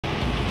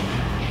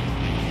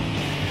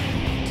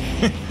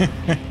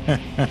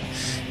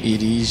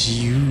It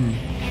is you.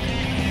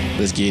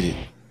 Let's get it.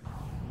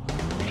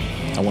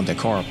 I want that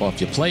car up off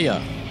your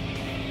player.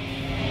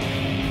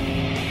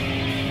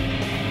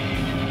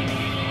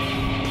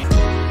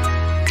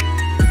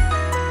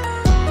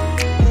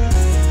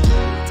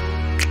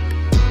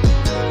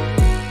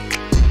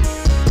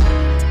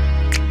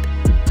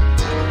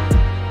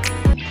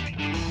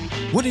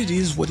 What it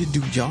is, what it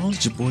do, y'all?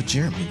 It's your boy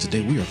Jeremy.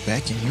 Today we are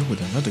back in here with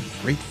another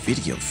great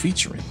video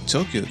featuring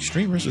Tokyo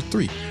Xtreme Racer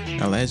 3.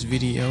 Our last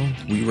video,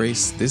 we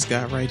raced this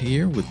guy right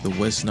here with the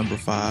West number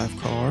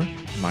 5 car.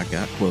 My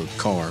God, well,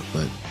 car,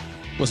 but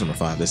West number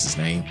 5, that's his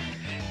name.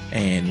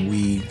 And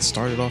we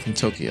started off in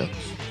Tokyo.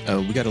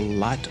 We got a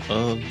lot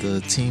of the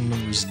team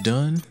members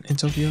done in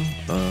Tokyo,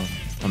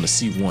 on the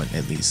C1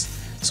 at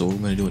least. So what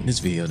we're going to do in this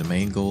video, the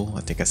main goal,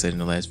 I think I said in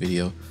the last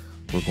video,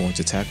 we're going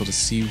to tackle the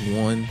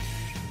C1.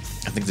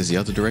 I think this is the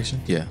other direction.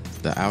 Yeah,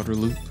 the outer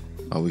loop.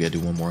 Oh, we gotta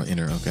do one more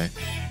inner. Okay,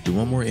 do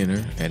one more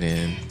inner and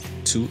then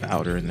 2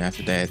 outer, and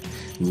after that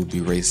we will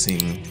be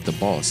racing the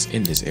boss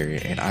in this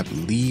area. And I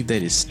believe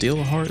that is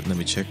still hard. Let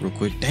me check real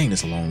quick. Dang,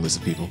 that's a long list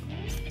of people.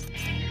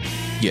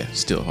 Yeah,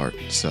 still hard.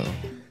 So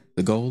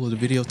the goal of the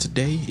video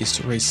today is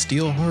to race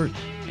Steelheart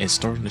and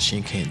start on the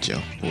Shinkanjo.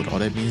 But with all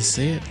that being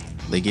said,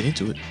 let's get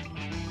into it.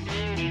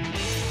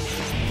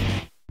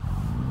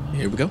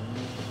 Here we go.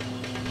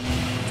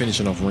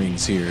 Finishing off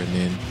rings here, and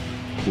then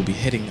we'll be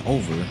heading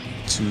over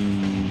to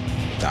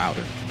the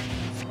outer.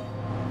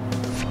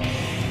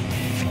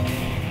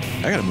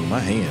 I gotta move my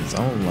hands.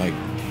 I don't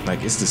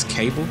like it's this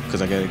cable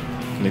because I gotta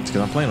connect,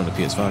 because I'm playing on the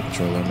PS5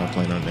 controller. I'm not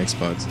playing on the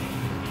Xbox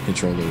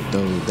controller,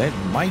 though. That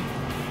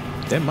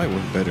might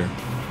work better.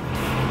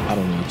 I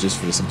don't know, just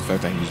for the simple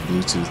fact I can use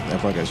Bluetooth. I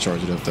probably gotta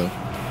charge it up though.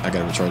 I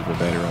gotta recharge my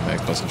battery on my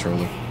Xbox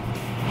controller.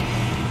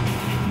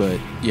 But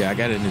yeah, I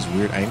got it in this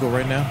weird angle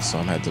right now, so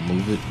I'm gonna have to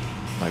move it.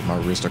 Like my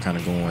wrists are kind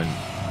of going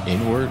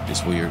inward.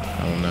 It's weird.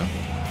 I don't know.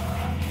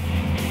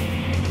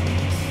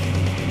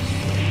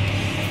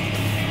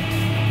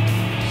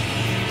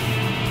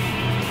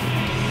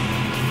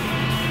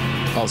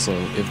 Also,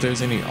 if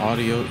there's any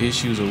audio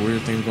issues or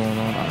weird things going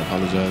on, I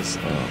apologize,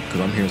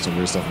 because I'm hearing some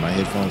weird stuff in my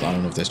headphones. I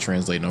don't know if that's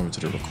translating over to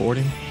the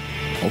recording.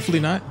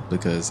 Hopefully not,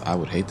 because I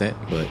would hate that.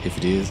 But if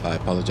it is, I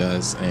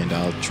apologize, and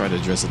I'll try to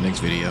address the next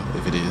video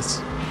if it is.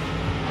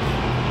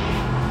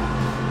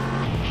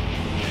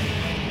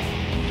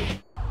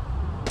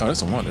 Oh,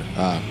 that's a wonder.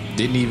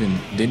 Didn't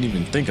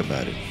even think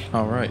about it.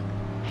 All right.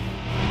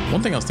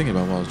 One thing I was thinking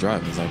about while I was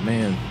driving is like,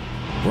 man,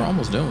 we're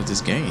almost done with this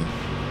game.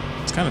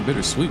 It's kind of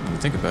bittersweet when you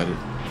think about it,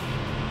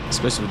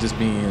 especially with this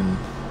being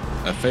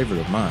a favorite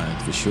of mine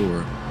for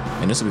sure.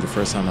 And this will be the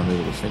first time I'm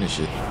able to finish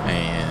it,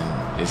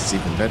 and it's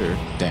even better.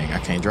 Dang, I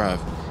can't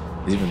drive.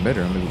 It's even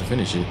better I'm able to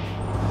finish it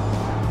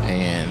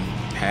and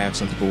have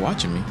some people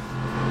watching me.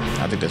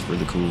 I think that's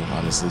really cool,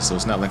 honestly. So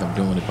it's not like I'm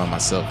doing it by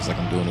myself. It's like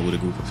I'm doing it with a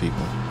group of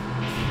people.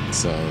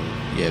 So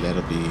yeah,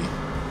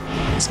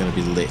 it's gonna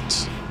be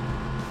lit.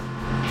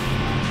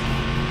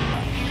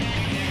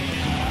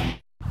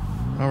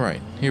 All right,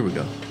 here we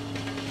go.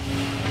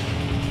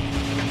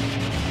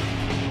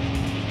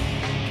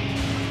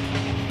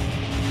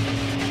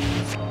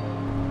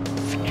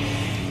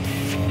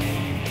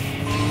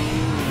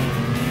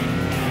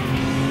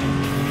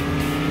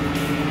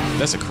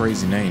 That's a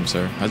crazy name,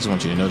 sir. I just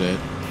want you to know that.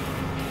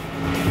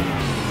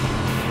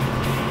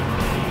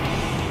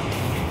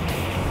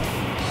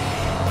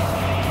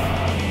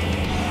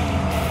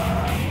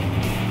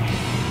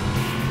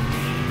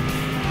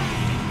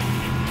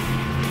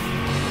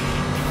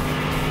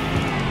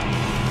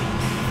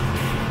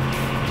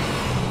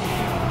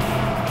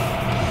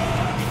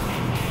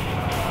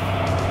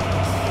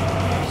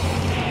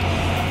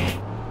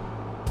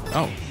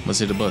 Oh, let's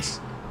hit the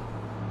bus.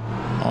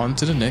 On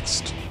to the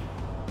next.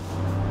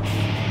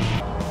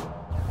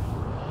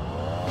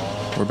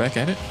 We're back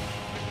at it.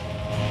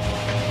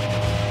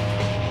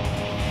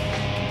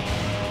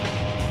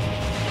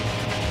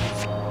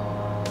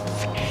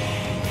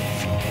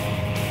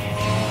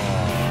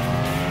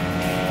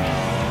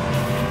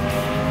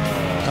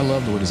 I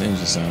love the way this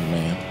engine sounds,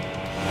 man.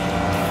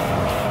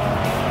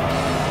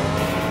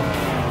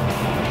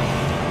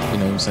 You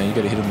know what I'm saying? You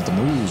gotta hit him with the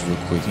moves real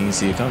quick. He didn't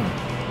see it coming.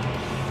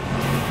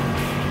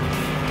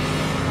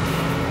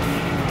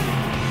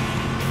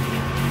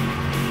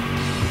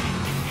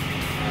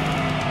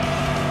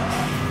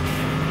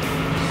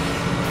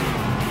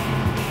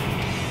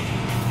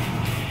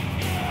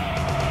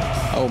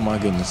 Oh my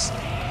goodness.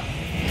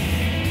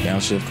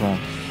 Downshift, come on.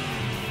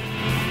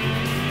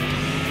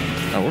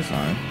 Oh, we're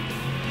fine.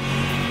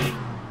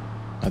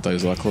 I thought it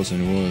was a lot closer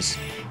than it was.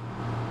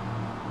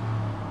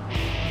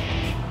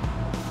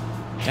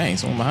 Dang,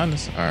 someone behind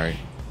us? Alright.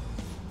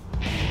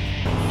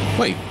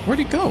 Wait, where'd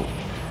he go?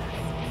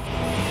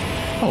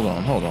 Hold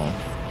on.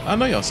 I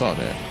know y'all saw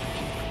that.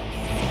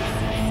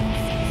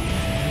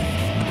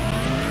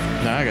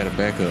 Now I gotta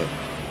back up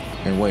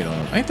and wait on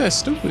him. Ain't that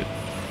stupid?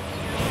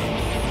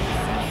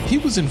 He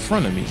was in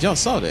front of me. Y'all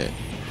saw that.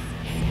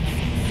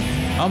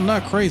 I'm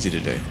not crazy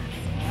today.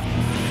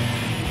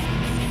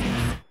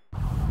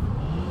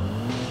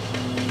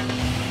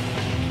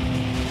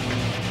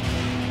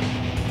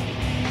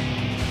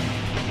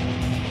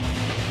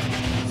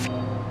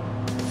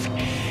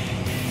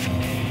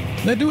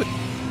 Let's do it.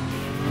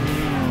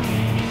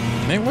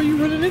 Man, why are you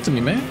running into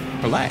me, man?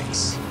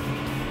 Relax.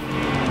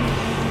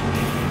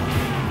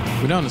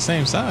 We're not on the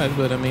same side,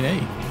 but I mean,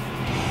 hey,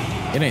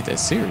 it ain't that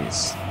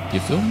serious. You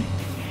feel me?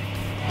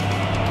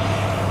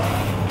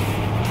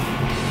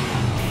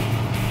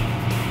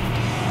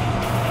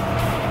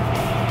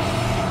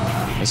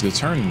 That's good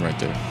turning right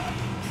there.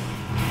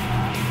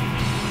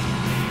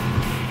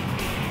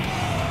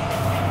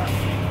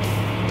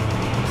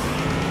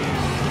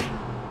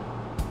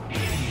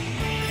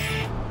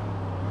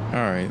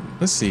 All right,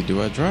 let's see.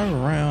 Do I drive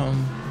around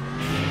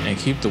and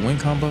keep the wing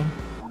combo?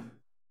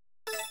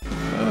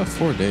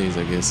 4 days,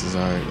 I guess, is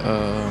all right.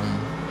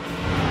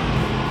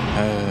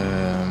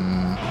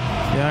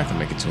 Yeah, I can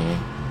make it to him.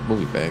 We'll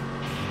be back.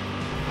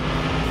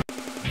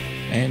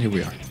 And here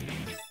we are.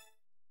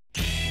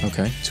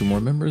 Okay, 2 more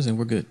members and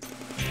we're good.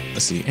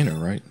 Let's see, enter,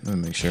 right? Let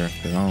me make sure,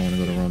 because I don't want to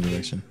go the wrong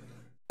direction.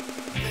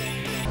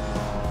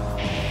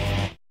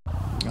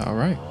 All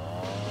right.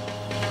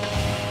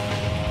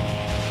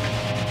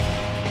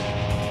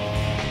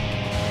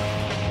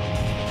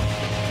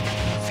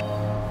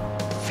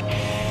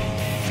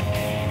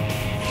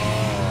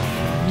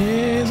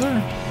 Yes,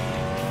 sir.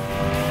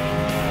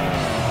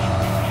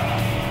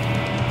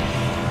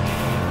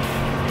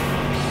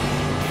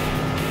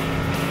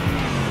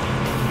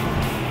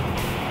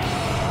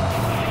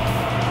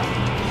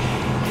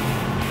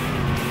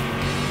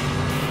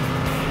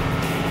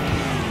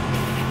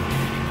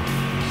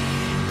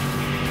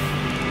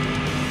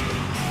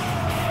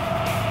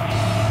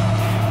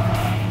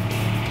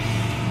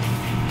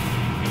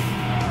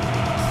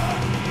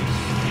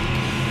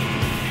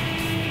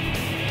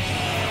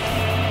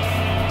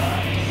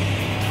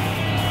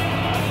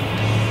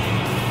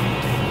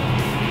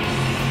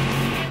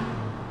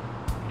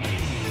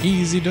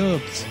 Easy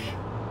dubs.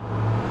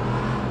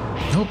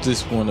 I hope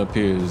this one up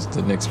here is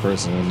the next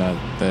person and not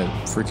that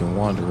freaking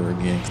wanderer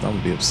again, because I'm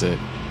gonna be upset.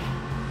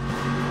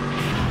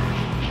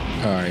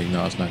 Alright,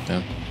 no, it's not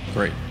them.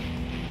 Great.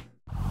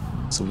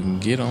 So we can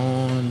get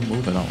on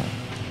moving on.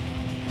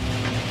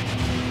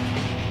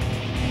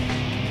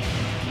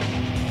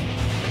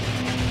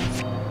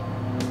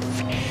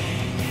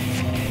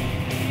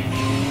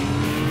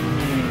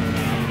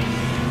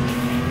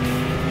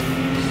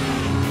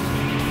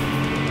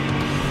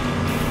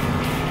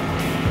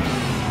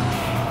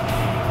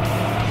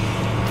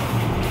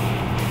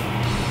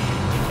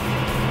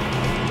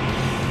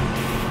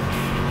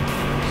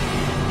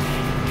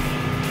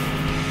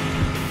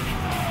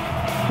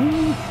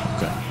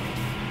 Okay.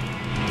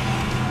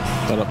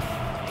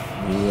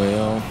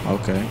 Well,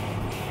 okay.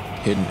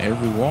 Hitting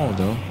every wall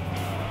though.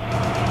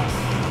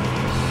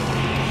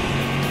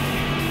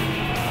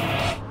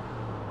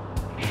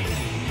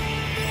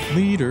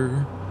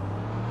 Leader.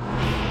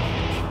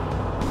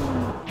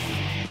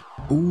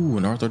 Ooh,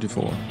 an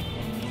R34.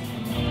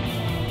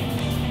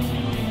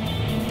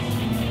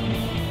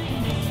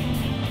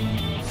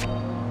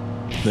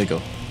 There you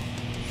go.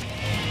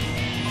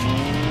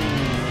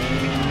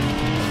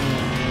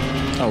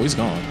 Oh, he's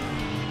gone.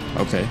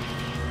 Okay.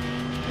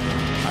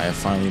 I have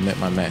finally met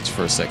my match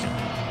for a second.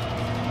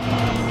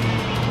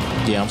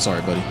 Yeah, I'm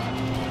sorry, buddy.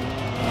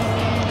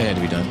 It had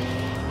to be done.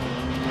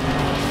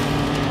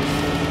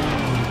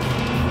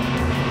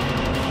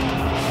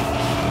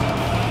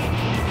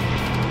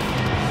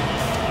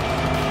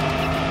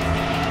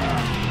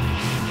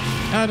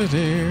 Out of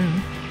there.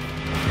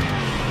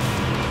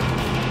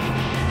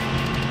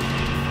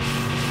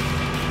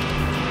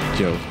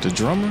 Yo, the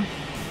drummer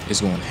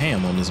is going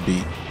ham on this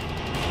beat.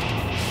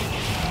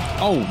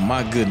 Oh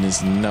my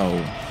goodness,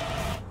 no.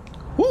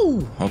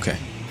 Woo! Okay.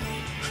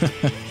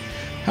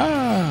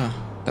 Ah,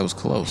 that was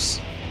close.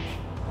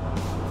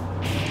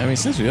 I mean,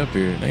 since we're up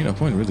here, there ain't no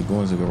point in really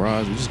going to the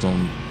garage. We're just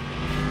gonna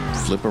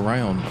flip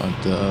around on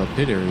the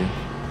pit area.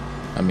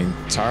 I mean,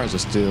 tires are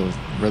still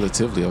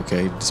relatively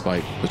okay,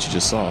 despite what you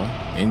just saw.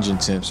 Engine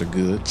temps are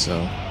good, so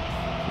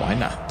why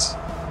not?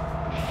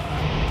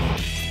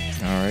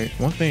 All right,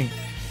 one thing.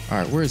 All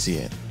right, where is he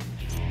at?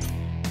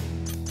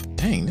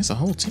 Dang, there's a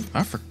whole team.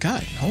 I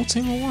forgot. Whole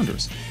team of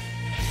Wanderers.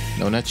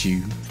 No, not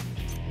you.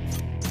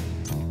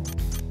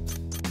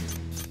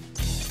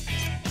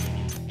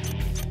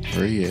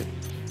 Where you at?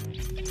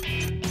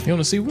 You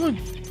want to see one?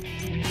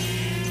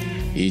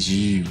 It's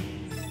you.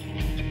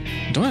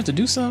 Don't I have to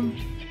do something?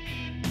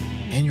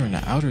 And you're in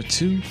the outer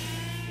too?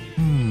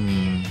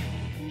 I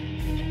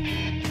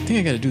think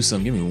I gotta do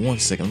something. Give me 1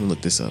 second. Let me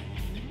look this up.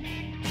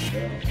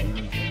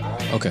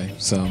 Okay,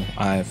 so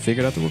I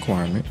figured out the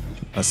requirement.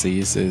 I see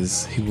it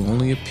says he will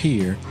only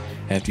appear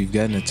after you've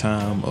gotten a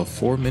time of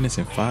 4 minutes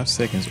and 5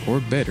 seconds or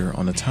better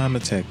on the time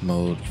attack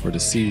mode for the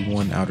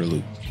C1 outer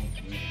loop.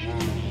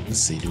 Let's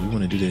see, do we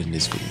want to do that in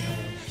this video?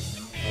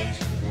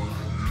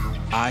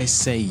 I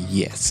say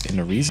yes, and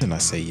the reason I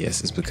say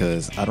yes is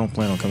because I don't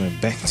plan on coming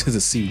back to the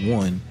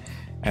C1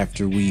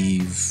 after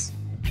we've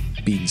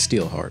beaten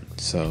Steelheart,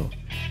 so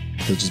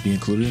he'll just be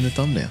included in the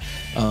thumbnail.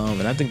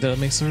 And I think that'll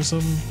make sort of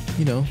some,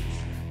 you know,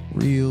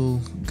 real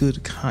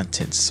good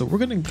content. So we're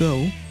gonna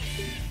go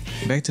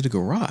back to the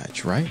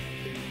garage, right?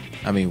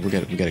 I mean, we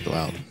gotta go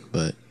out,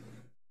 but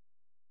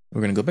We're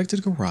gonna go back to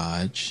the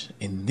garage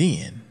and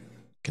then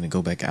gonna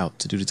go back out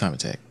to do the time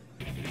attack.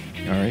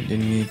 Alright,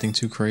 didn't need anything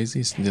too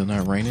crazy. It's still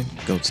not raining.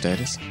 Goat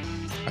status.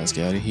 Alright, let's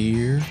get out of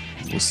here.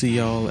 We'll see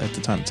y'all at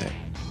the time attack.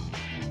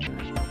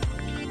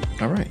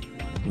 Alright,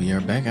 we are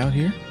back out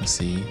here. Let's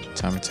see.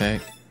 Time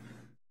attack.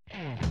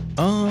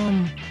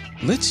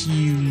 Let's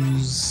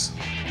use...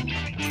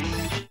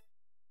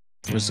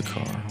 Where's the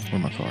car? Where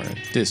my car at?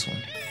 This one.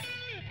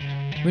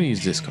 We're gonna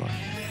use this car.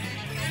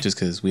 Just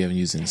because we haven't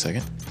used it in a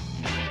second.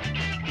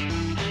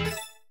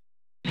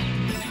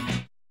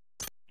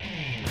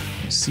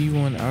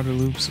 C1 outer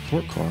loop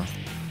support car.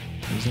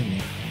 What does that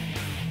mean?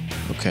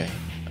 Okay.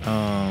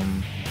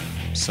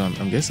 So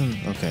I'm guessing.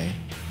 Okay.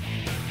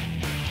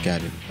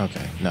 Got it.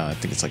 Okay. No, I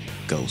think it's like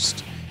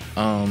Ghost.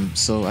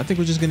 So I think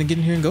we're just gonna get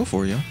in here and go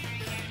for you.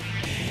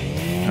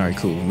 All right,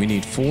 cool. We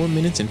need 4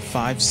 minutes and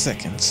 5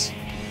 seconds.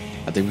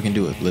 I think we can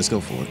do it. Let's go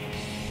for it.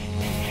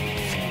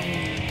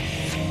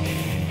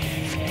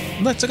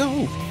 Let's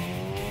go.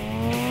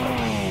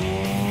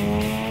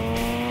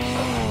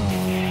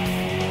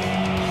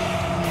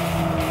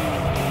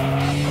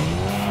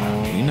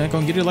 You're not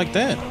gonna get it like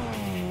that.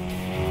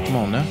 Come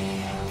on now.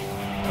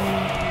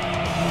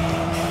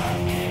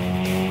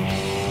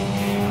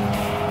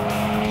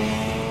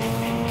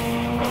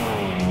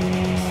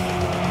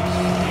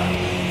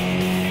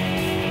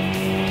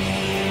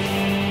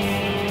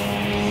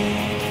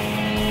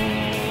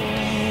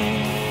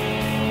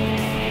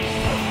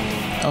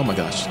 Oh my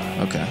gosh.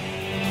 Okay.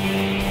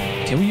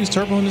 Can we use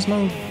turbo in this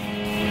mode?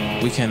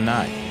 We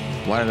cannot.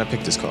 Why did I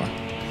pick this car?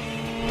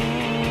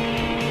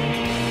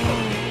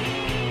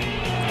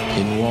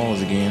 Hitting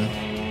walls again.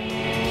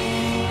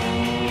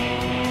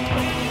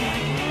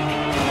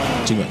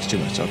 Too much.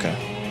 Okay.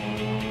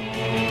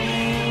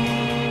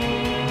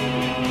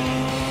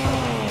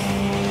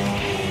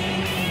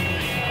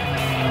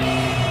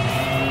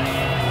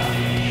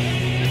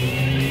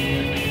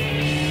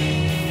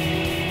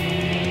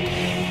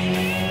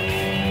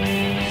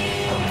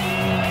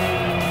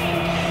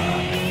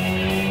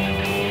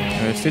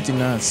 At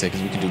 59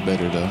 seconds, we can do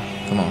better though.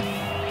 Come on.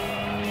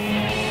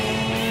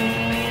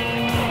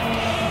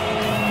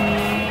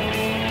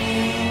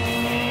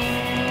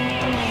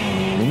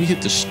 When we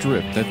hit the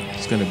strip,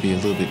 that's going to be a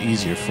little bit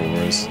easier for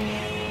us,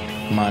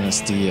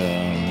 minus the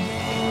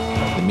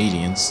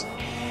medians.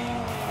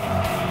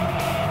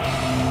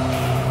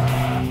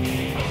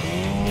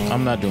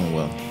 I'm not doing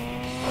well.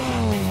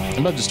 I'm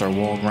about to start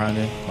wall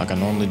grinding like I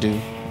normally do,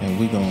 and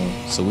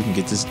so we can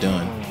get this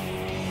done.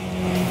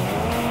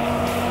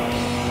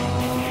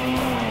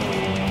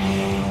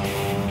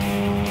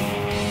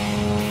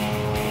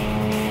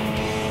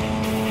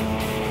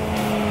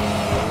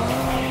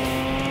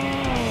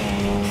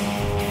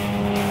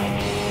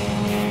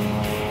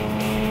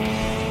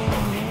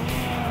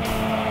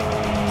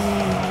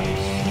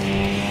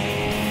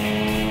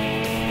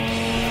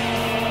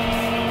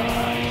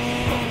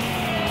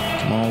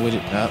 With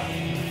it up.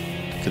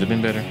 Could have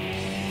been better.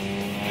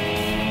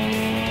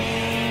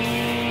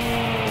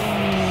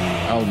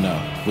 Oh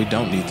no, we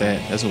don't need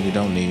that. That's what we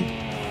don't need.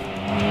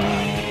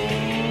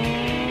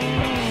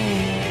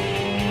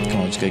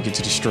 Come on, just gotta get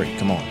to the straight.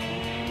 Come on.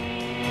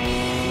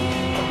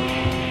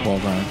 Wall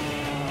grind.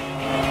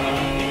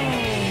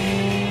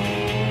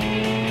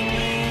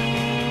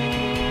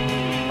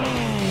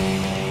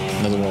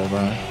 Another wall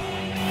grind.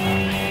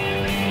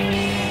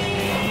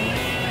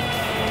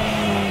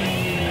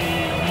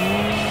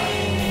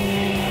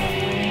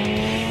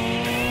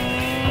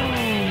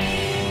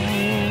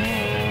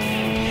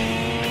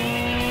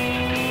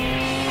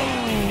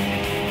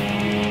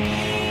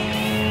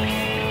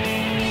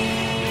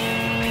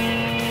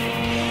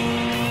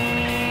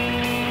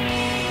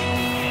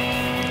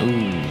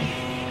 Ooh,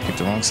 picked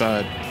the wrong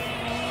side.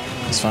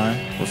 It's fine.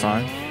 We're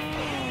fine.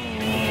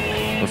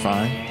 We're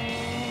fine.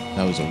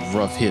 That was a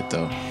rough hit,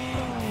 though. I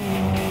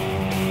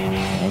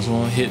just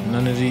won't hit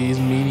none of these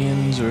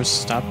medians or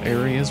stop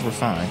areas. We're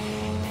fine.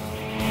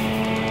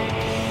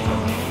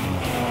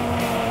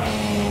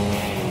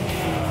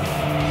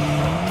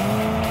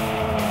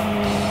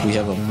 We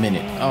have a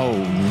minute. Oh,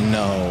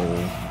 no.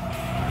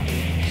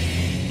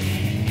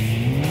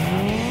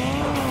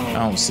 I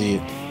don't see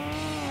it.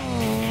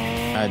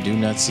 I do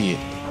not see it.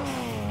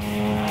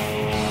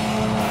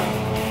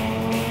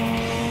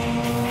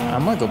 I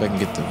might go back and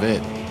get the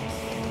vet.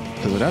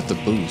 Because without the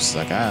boost,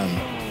 like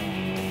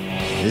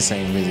this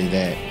ain't really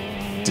that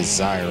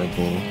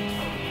desirable.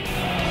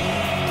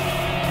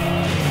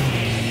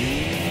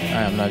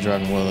 I am not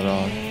driving well at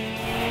all.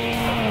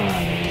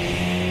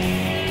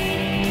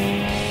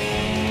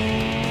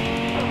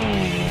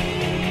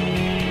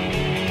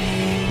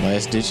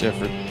 Last ditch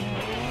effort.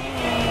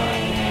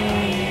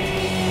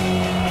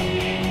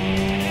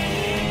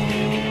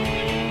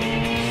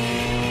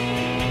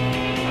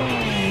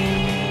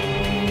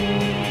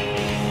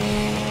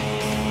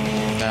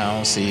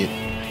 I don't see it.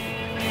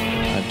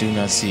 I do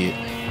not see it.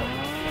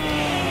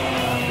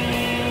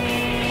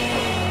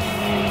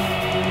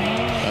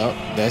 Oh,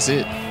 that's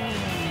it.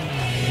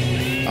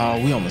 Oh,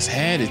 we almost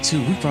had it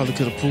too. We probably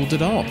could have pulled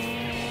it off.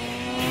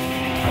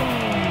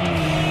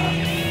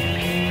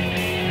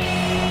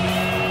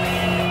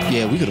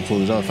 Yeah, we could have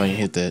pulled it off if I didn't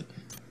hit that.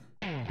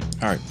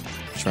 Alright,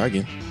 try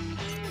again.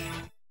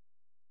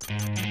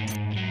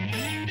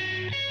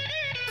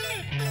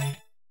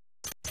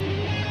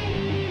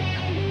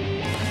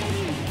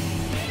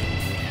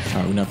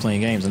 Alright, we're not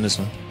playing games on this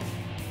one.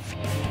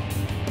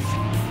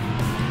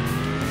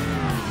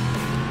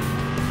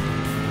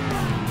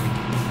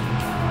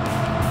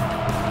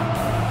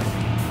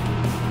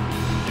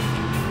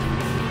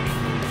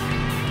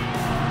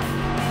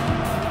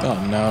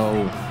 Oh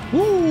no.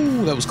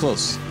 Woo, that was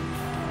close.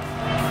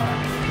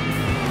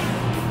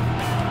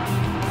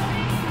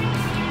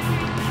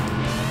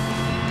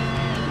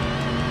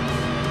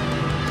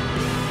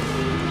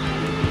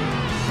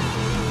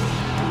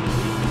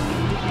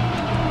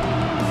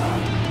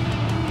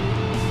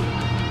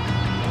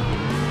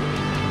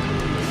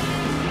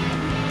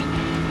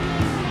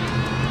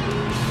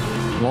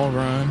 Wall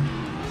run.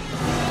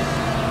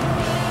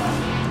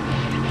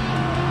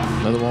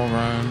 Another wall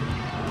run.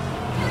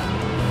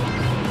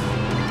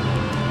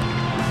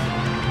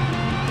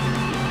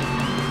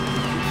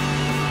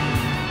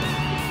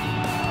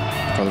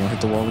 Probably gonna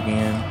hit the wall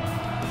again.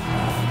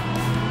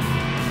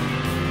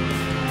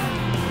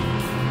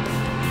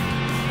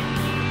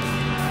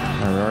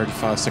 Alright, we're already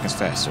 5 seconds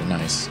faster.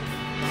 Nice.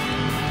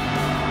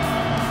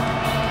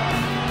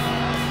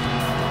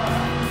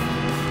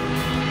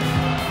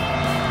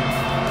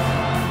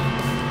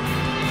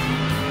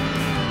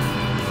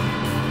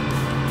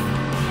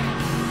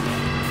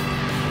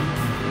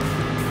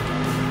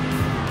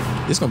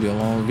 This is gonna be a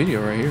long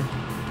video right here.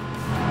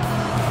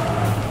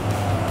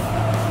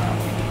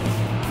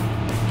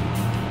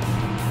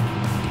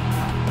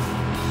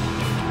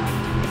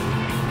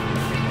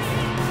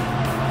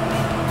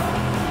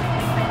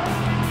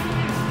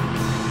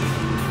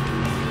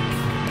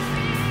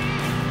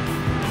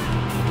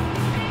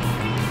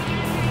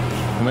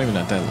 Well, maybe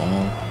not that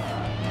long.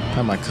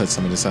 I might cut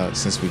some of this out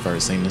since we've already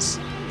seen this.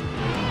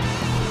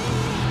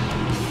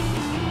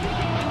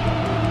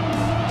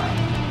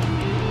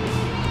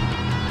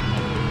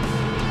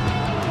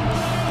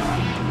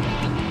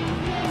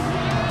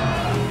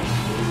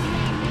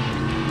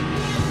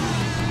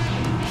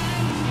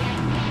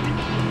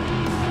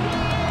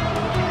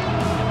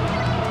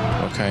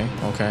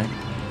 Okay.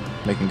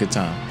 Making good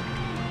time.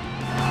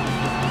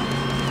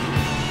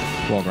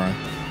 Wall grind.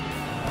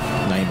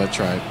 Now you about to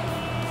try it.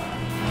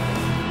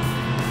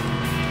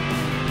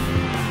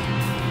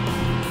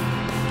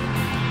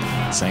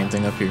 Same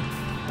thing up here.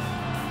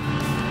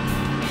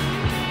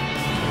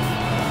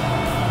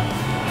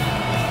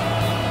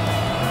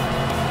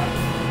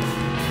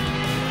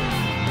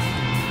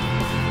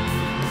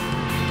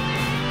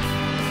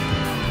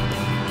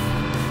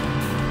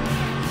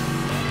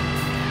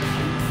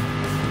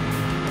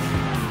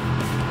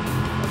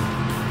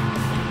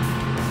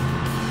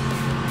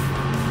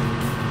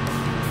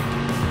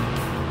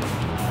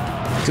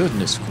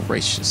 Goodness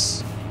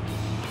gracious.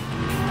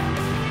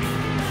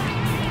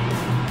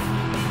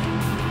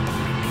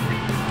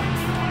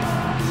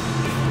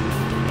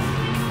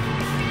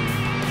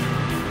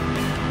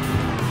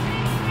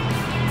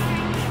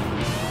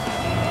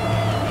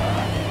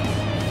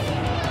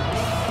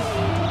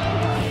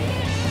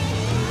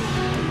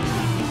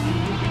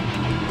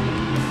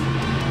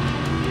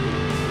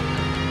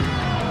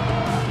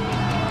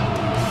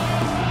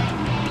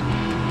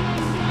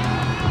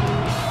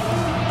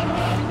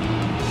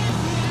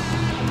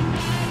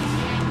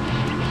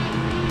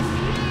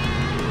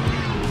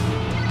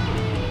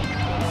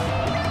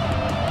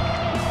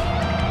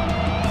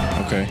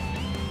 Okay.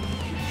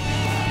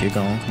 Get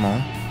going, come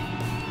on.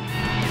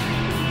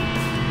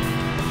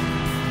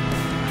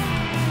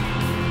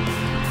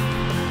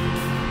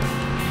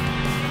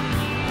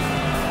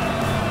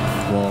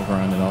 Wall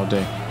grinding all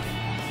day.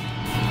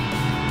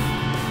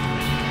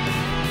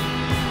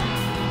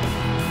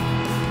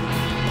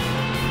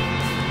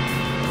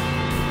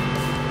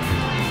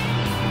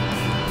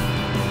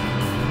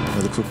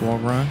 Another quick wall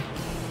grind.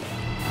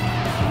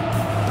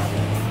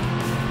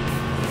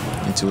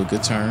 Into a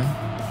good turn.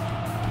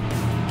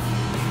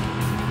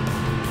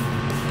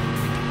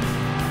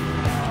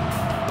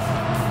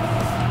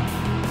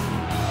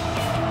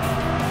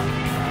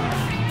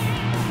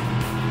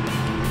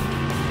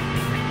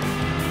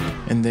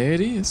 And there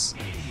it is.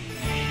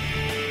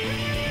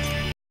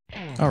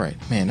 Alright,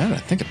 man, now that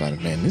I think about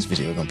it, man, this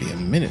video is gonna be a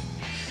minute.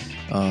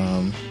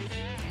 It'll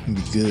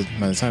be good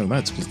by the time we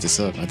might split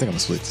this up. I think I'm gonna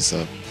split this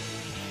up.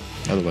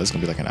 Otherwise it's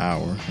gonna be like an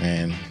hour.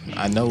 And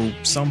I know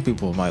some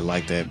people might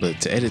like that,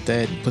 but to edit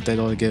that and put that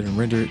all together and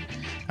render it,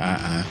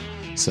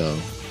 so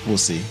we'll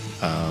see.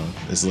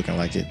 It's looking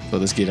like it.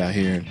 But let's get out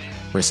here and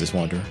race this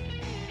Wanderer.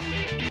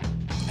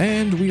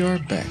 And we are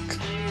back.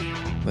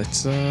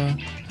 Let's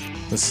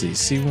see,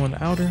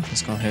 C1 outer.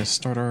 Let's go ahead and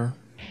start our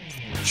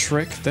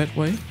trek that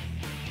way.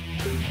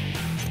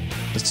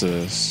 Let's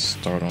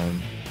start on,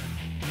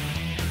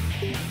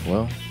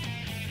 well,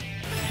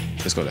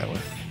 let's go that way.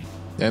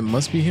 That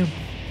must be him.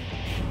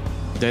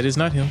 That is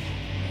not him.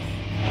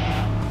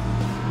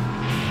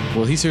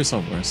 Well, he's here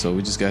somewhere, so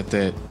we just got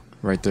that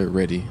right there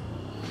ready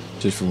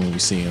just for when we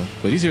see him.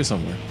 But he's here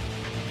somewhere.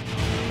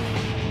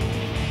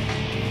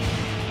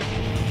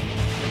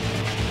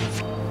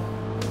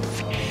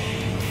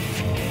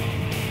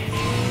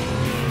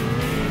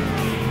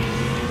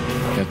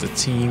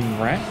 team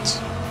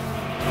rat.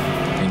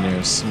 And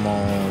they're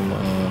small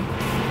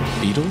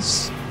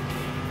beetles.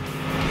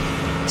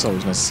 It's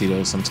always nice to see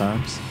those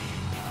sometimes.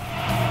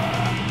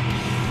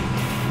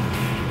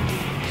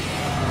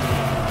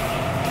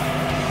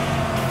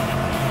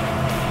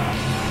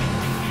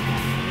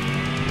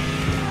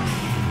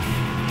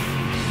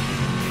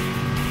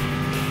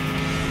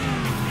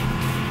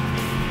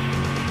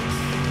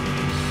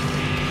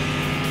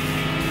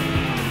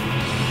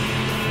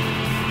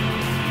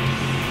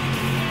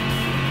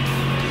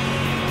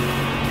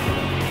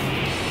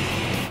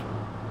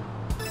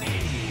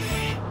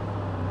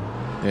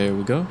 There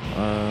we go.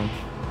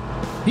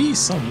 He's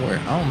somewhere.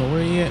 I don't know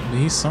where he at, but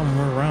he's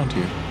somewhere around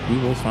here. We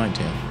will find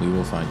him. We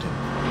will find him.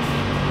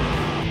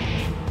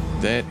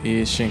 That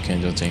is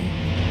Shinkenjo team.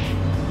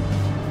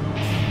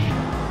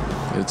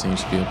 The other team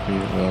should be up here.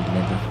 Well,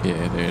 remember.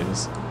 Yeah, there it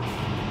is.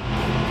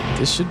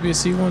 This should be a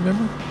C1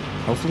 member,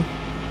 hopefully.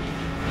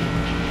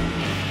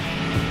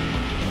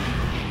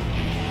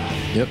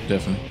 Yep,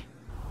 definitely.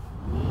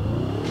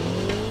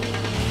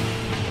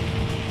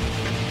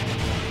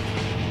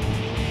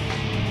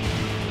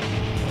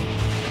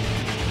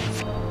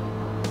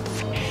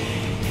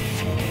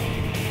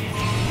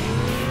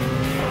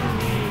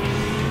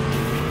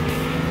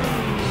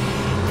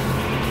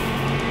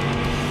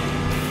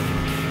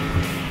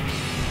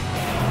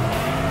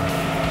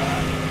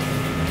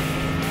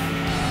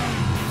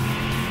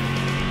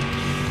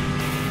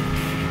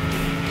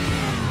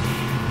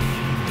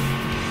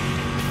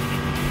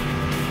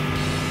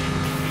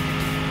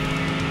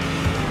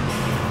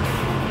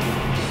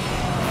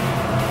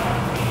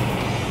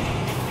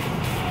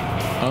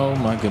 Oh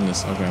my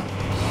goodness, okay.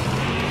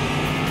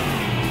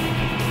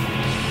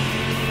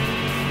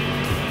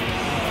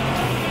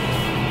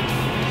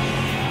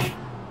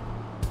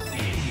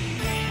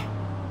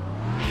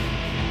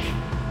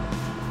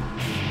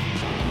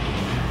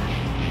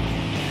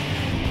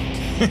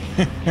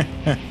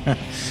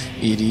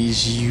 It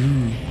is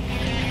you.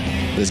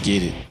 Let's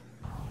get it.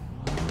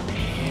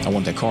 I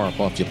want that car up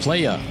off your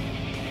player.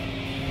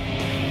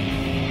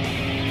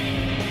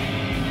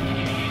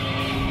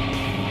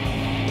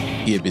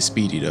 He a bit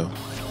speedy though.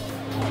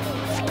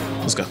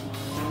 Let's go.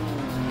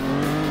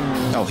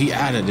 Oh, he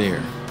out of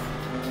there.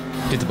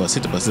 Hit the bus,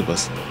 hit the bus, hit the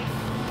bus.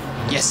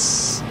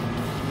 Yes.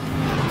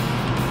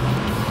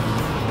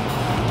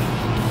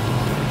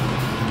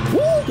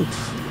 Woo!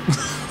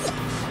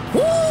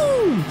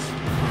 Woo!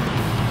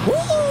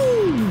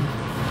 Woo!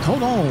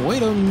 Hold on,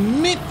 wait a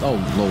minute. Oh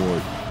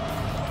Lord.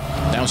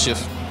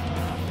 Downshift.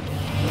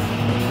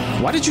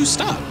 Why did you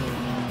stop?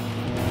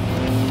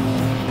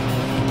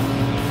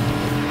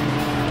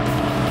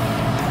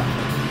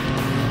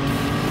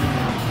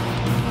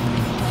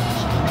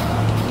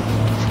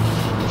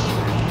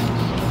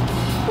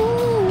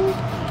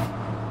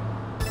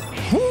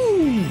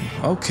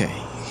 Okay,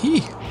 he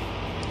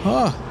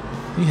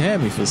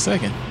had me for a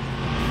second.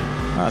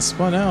 I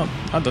spun out.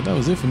 I thought that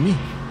was it for me.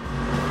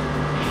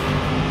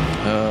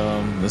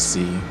 Let's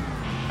see.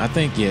 I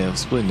think, yeah,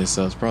 splitting this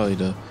up is probably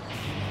the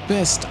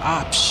best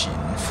option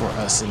for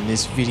us in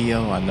this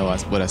video. I know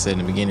what I said in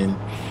the beginning.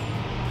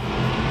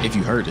 If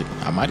you heard it,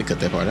 I might have cut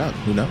that part out.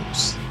 Who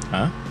knows?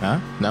 Huh?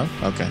 No?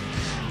 Okay.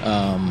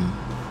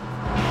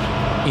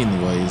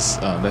 Anyways,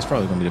 that's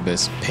probably gonna be the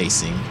best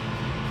pacing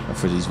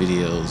for these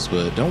videos,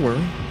 but don't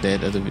worry, that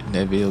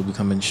video will be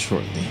coming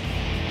shortly.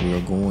 We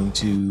are going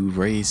to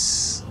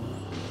race,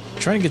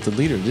 trying to get the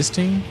leader of this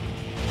team,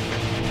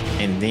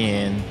 and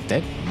then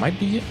that might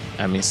be it.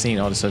 I mean, seeing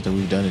all the stuff that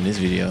we've done in this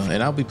video,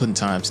 and I'll be putting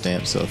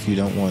timestamps, so if you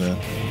don't want to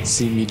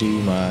see me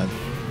do my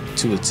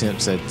 2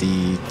 attempts at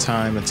the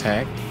time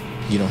attack,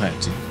 you don't have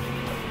to.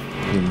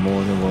 You're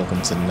more than welcome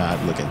to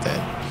not look at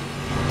that.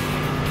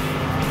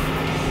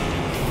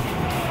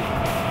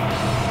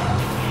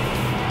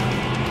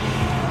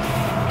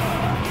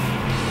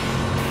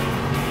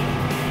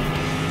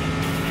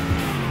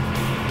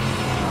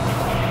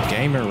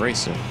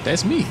 Racer.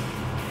 That's me.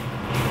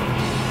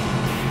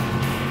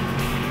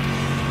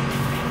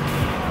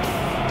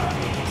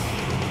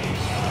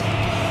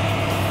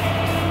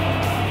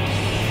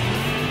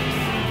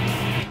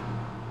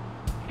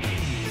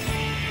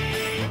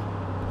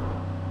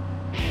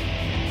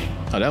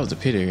 Oh, that was the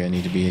pit area I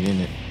need to be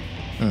in it?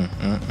 I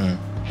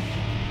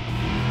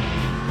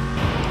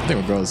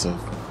think regardless of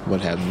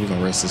what happens, we're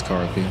gonna race this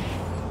car up here.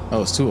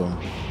 Oh, it's 2 of them.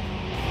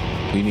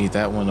 We need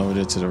that one over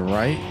there to the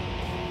right.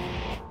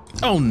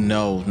 Oh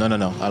no, no,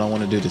 I don't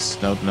want to do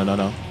this. No.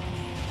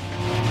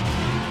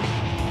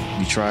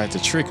 You tried to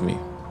trick me.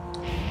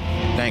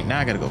 Dang, now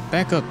I gotta go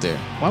back up there.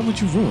 Why would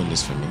you ruin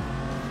this for me?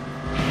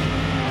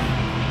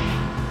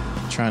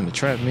 Trying to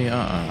trap me?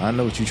 I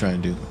know what you're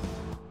trying to do.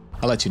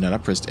 I'll let you know, I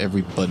pressed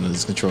every button of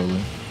this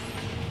controller.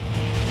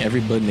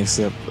 Every button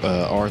except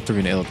R3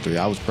 and L3.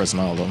 I was pressing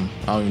all of them.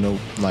 I don't even know,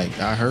 like,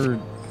 I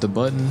heard the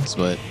buttons,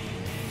 but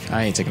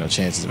I ain't taking no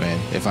chances, man.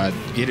 If I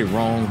get it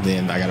wrong,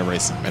 then I gotta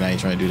race him, and I ain't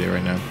trying to do that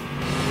right now.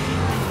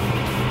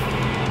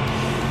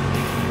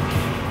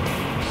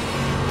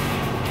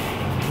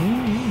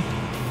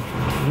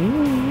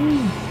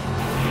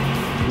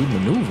 We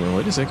maneuvering.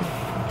 Wait a second.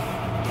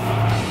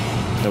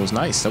 That was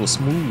nice. That was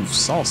smooth,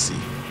 saucy.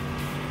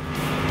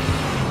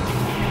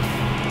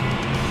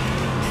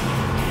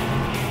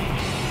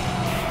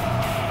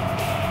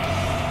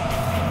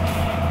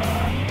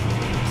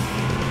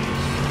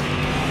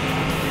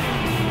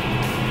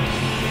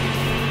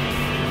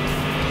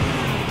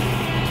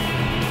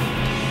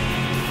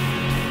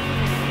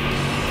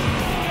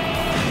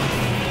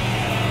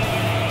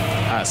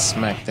 I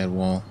smacked that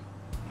wall.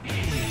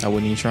 I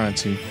wasn't even trying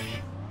to.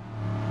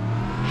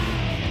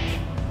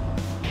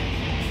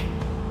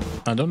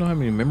 I don't know how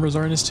many members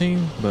are in this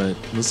team, but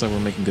it looks like we're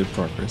making good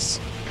progress.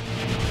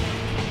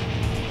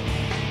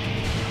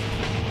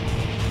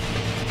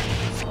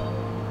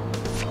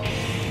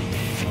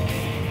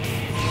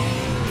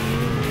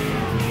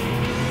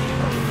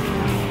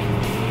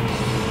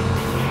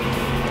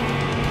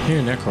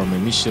 Hearing that car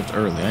made me shift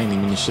early. I ain't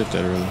even mean to shift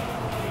that early.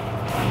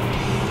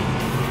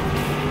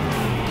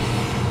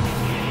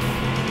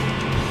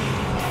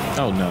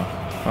 Oh no.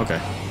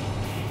 Okay.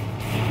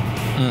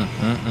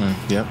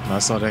 Yep, I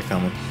saw that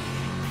coming.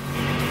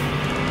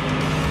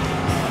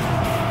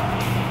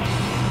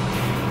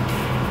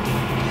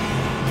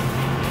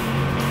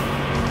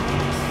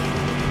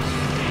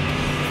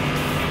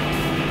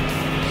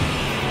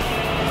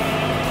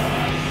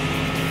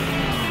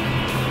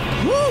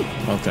 Woo!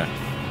 Okay.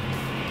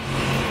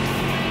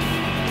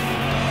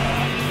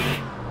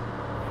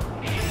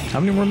 How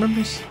many more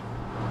members?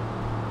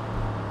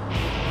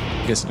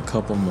 I'm guessing a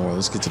couple more.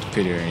 Let's get to the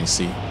pit area and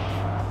see.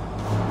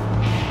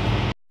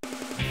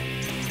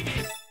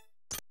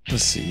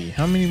 Let's see,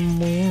 how many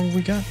more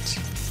we got?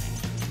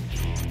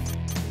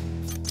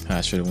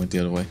 I should have went the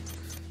other way.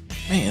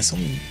 Man,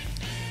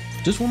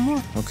 just one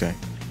more? Okay.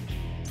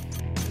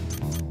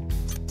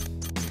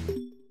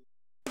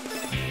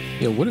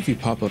 Yeah, what if you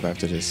pop up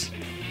after this?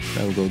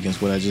 That would go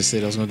against what I just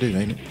said I was gonna do,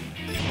 ain't it?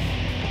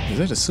 Is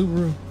that a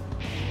Subaru?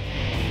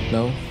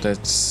 No,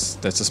 that's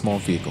a small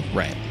vehicle.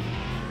 Rat.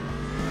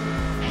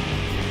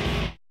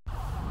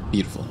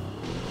 Beautiful.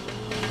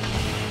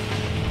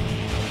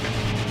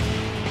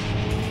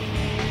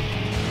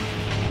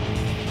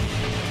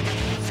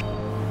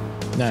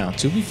 Now,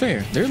 to be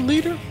fair, their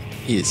leader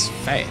is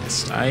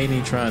fast. I'm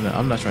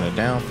not trying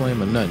to downplay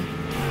him or nothing.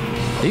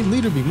 Their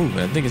leader be moving.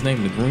 I think his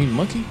name is the Green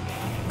Monkey.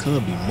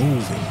 Could be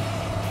moving.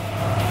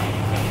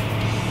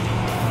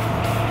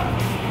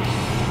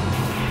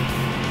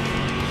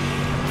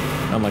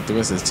 Unlike the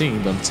rest of his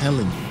team, but I'm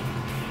telling you,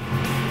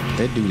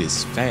 that dude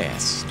is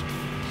fast.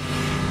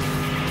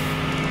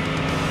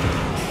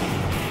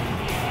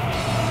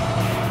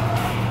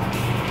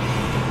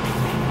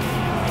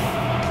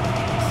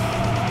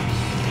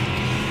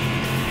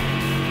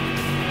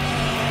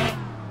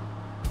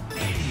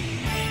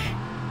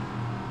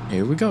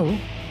 Here we go.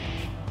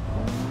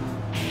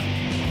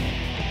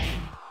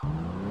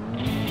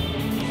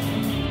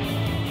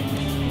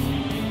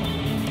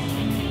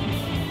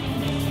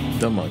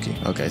 The monkey.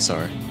 Okay,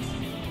 sorry.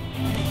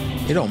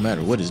 It don't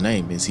matter what his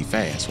name is, he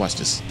fast. Watch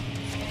this.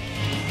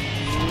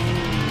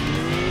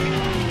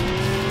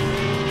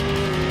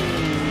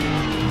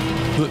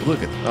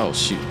 Look at, oh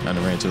shoot, I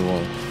done ran to the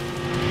wall.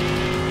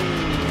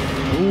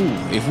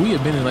 Ooh, if we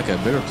had been in like a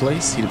better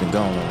place, he'd have been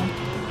gone on.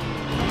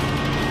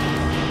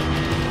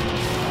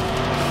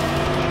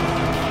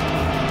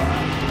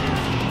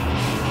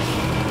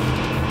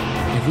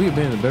 If we had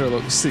been in a better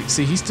location,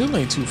 see, he still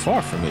ain't too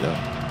far from me though.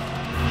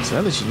 So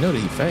that lets you know that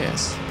he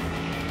fast.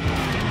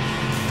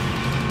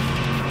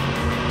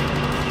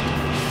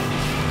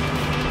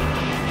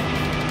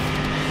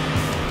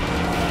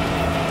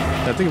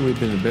 I think if we'd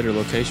been in a better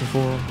location for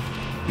him,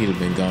 he'd have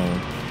been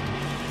gone.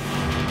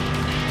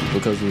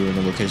 Because we were in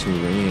the location we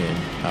were in,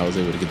 I was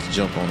able to get the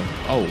jump on him.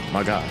 Oh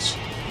my gosh.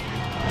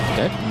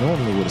 That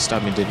normally would have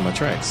stopped me dead in my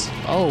tracks.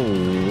 Oh.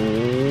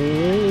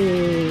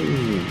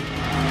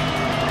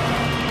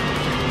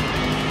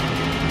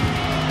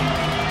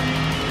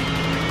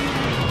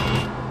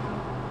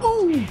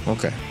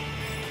 Okay.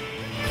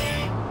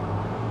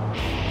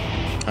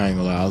 I ain't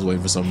gonna lie, I was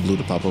waiting for something blue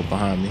to pop up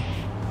behind me.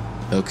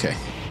 Okay.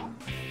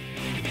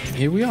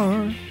 Here we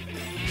are.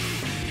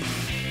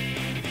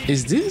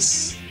 Is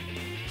this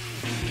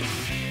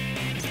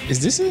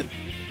it?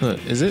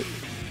 Is it?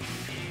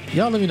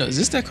 Y'all let me know. Is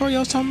this that car y'all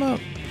was talking about?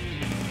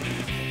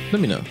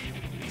 Let me know.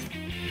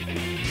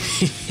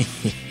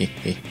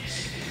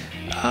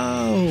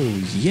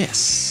 Oh,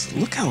 yes.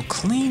 Look how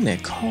clean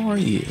that car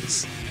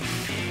is.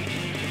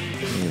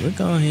 Yeah,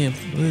 look on him.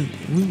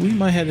 We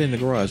might have it in the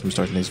garage when we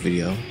start the next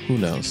video. Who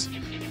knows?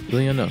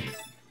 Really don't know.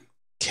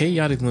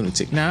 Chaotic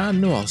Lunatic. Now, I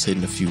know I was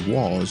hitting a few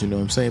walls, you know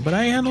what I'm saying? But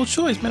I ain't had no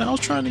choice, man. I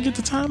was trying to get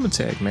the time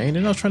attack, man.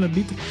 And I was trying to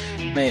beat the...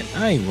 Man,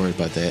 I ain't worried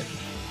about that.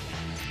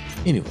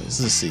 Anyways,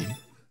 let's see.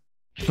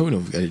 What we know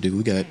we got to do.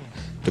 We got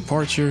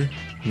Departure.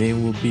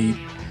 Then we'll beat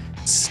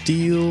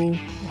Steel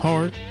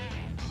Heart.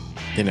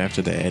 Then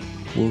after that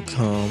will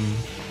come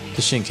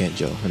the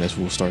Shinkanjo. And that's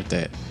where we'll start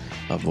that.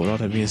 But with all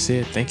that being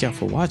said, thank y'all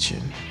for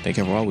watching. Thank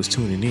y'all for always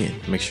tuning in.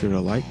 Make sure to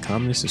like,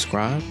 comment, and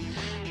subscribe.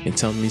 And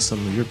tell me some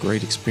of your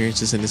great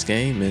experiences in this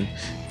game and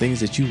things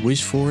that you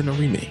wish for in a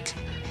remake.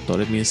 With all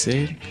that being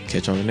said,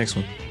 catch you on the next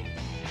one.